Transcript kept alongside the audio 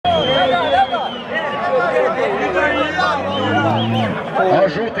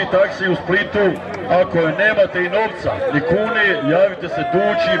žuti taksi u Splitu, ako nemate i novca, ni kune, javite se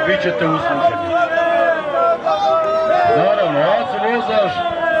tući, bit ćete usluženi. Naravno, Aco vozaš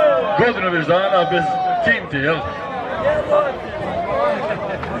godinu već dana bez kinti, jel?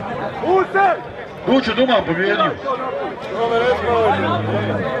 Duću Duman pobjedio.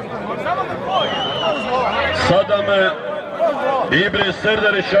 Sadam Ibre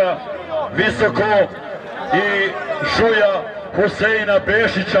Serdarića, visoko i Žuja Huseina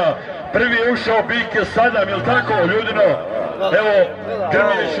Bešića. Prvi je ušao bik Sadam, jel tako, Ljudino? Evo,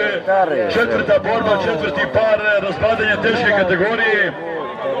 Grmeč, četvrta borba, četvrti par, razbadanje teške kategorije.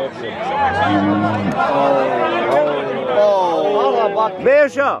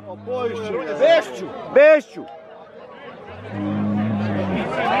 Beša! Bešću!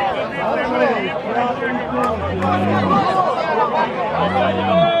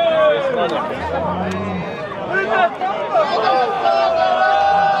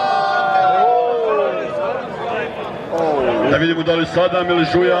 Da vidimo da li Sadam ili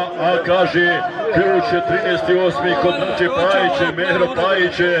Žuja, a kaže ključ je 13.8. kod Mrče Pajiće, Mehro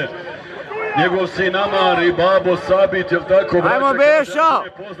Pajiće, njegov sin Amar i babo Sabit, jel tako? Ajmo Beša!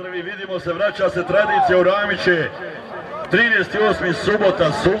 Pozdravi, vidimo se, vraća se tradicija u Ramiće. 13.8.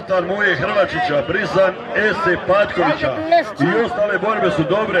 subota, Sultan Muje Hrvačića, Brizan Ese Patkovića i ostale borbe su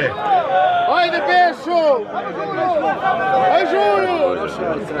dobre. Ajde Bešo! Ajde Žuju!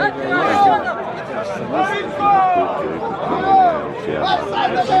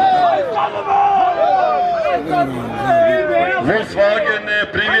 Volkswagen,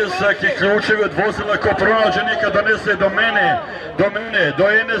 privjesak i ključevi od vozila ko pronađe nikad donese do mene, do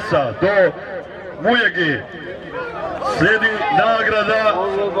Enesa, do Mujegi. Slijedi nagrada,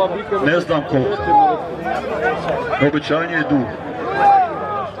 ne znam koliko. Obećanje je dug.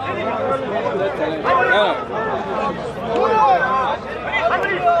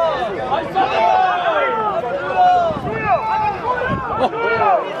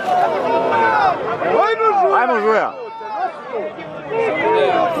 Ajmo Žuja!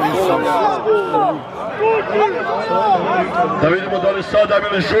 Da vidimo da li Sadam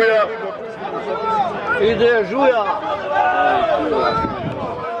ili Žuja. Ide Žuja!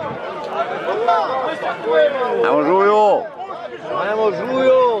 Ajmo Žuju! Ajmo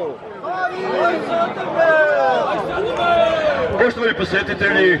Žuju! Poštovani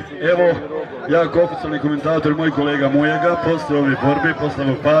posjetitelji, evo, ja kao oficijalni komentator, moj kolega Mujega, posle ove borbe, posle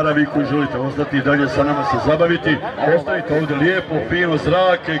ovog para, vi koji želite ostati i dalje sa nama se zabaviti, ostavite ovdje lijepo, fino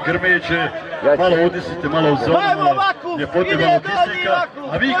zrake, Grmeće, malo udisite, malo uzorite, malo ljepote, malo kisika,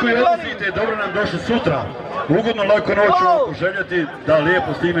 a vi koji odlazite, dobro nam došli sutra. Ugodno, lako noću, ako željeti da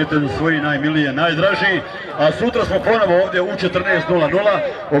lijepo snimete za svoji najmilije, najdražiji, a sutra smo ponovo ovdje u 14.00,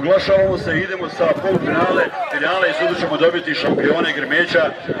 oglašavamo se, idemo sa polufinale, finale i sutra ćemo dobiti šampione Grmeća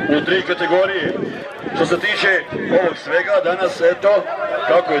u 3 kategorije. Što se tiče ovog svega, danas, eto,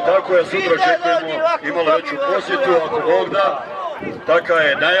 kako je tako, ja sutra očekujemo imalo veću posjetu, ako Bog da, taka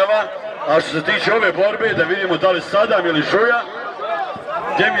je najava, a što se tiče ove borbe, da vidimo da li Sadam ili Žuja.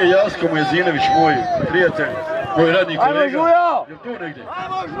 Gdje mi je Jasko Mojezinović, moj prijatelj, moj radni kolega? Ajmo Žuja! Je tu negdje?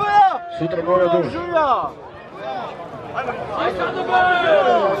 Ajmo Žuja! Sutra mora doći.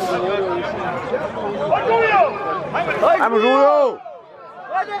 Ajmo Žuju!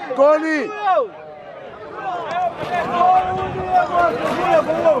 Goni!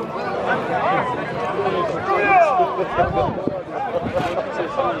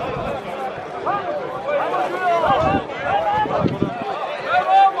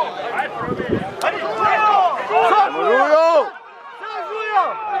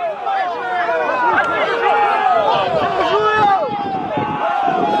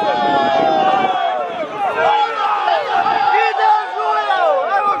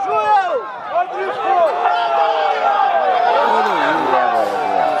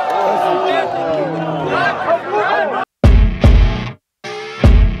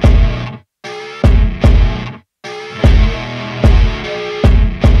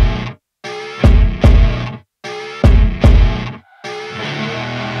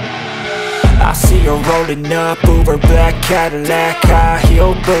 Rolling up, Uber black Cadillac, high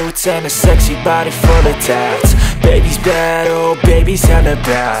heel boots and a sexy body full of tats. Baby's bad, oh baby's hella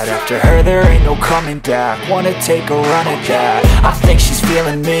bad. After her there ain't no coming back. Wanna take a run at that. I think she's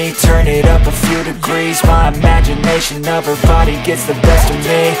feeling me, turn it up a few degrees. My imagination of her body gets the best of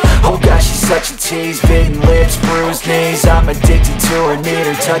me. Oh gosh, she's such a tease, bitten lips, bruised knees. I'm addicted to her, need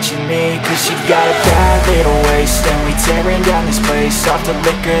her touching me, cause she got a bad little waist. And we tearing down this place, off the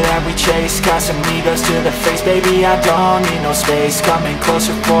liquor that we chase. Got some egos to the face, baby I don't need no space. Coming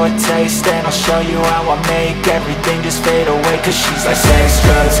closer for a taste, and I'll show you how I make everything everything just fade away. Cause she's like sex,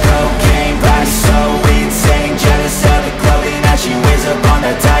 drugs, cocaine, body so insane. Jealous of the clothing that she wears up on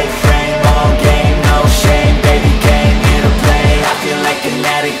a tight frame. All game, no shame, baby came here to play. I feel like an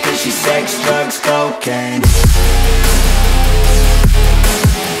addict cause she's sex, drugs, cocaine.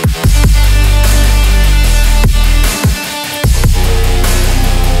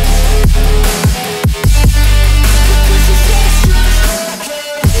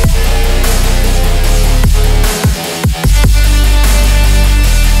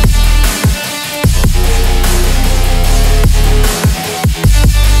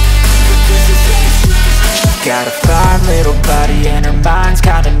 Got a fine little body and her mind's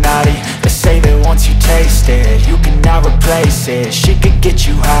kinda naughty. They say that once you taste it, you cannot replace it. She could get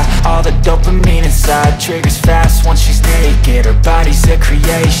you high, all the dopamine inside triggers fast once she's naked. Her body's a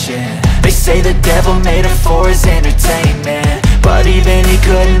creation. They say the devil made her for his entertainment, but even he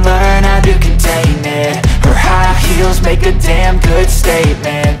couldn't learn how to contain it. Her high heels make a damn good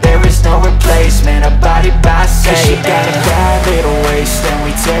statement. There is no replacement, a body by Satan. She got a bad little waist and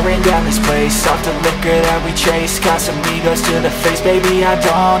we tearing down this place. Off the liquor that we chase, got some egos to the face. Baby, I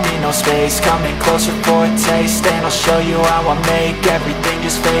don't need no space. Coming closer for a taste and I'll show you how I make everything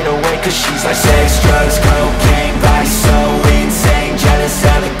just fade away. Cause she's like sex, drugs, cocaine, body so insane. Jealous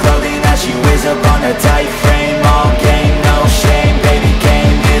of the clothing that she wears up on a tight frame. All game,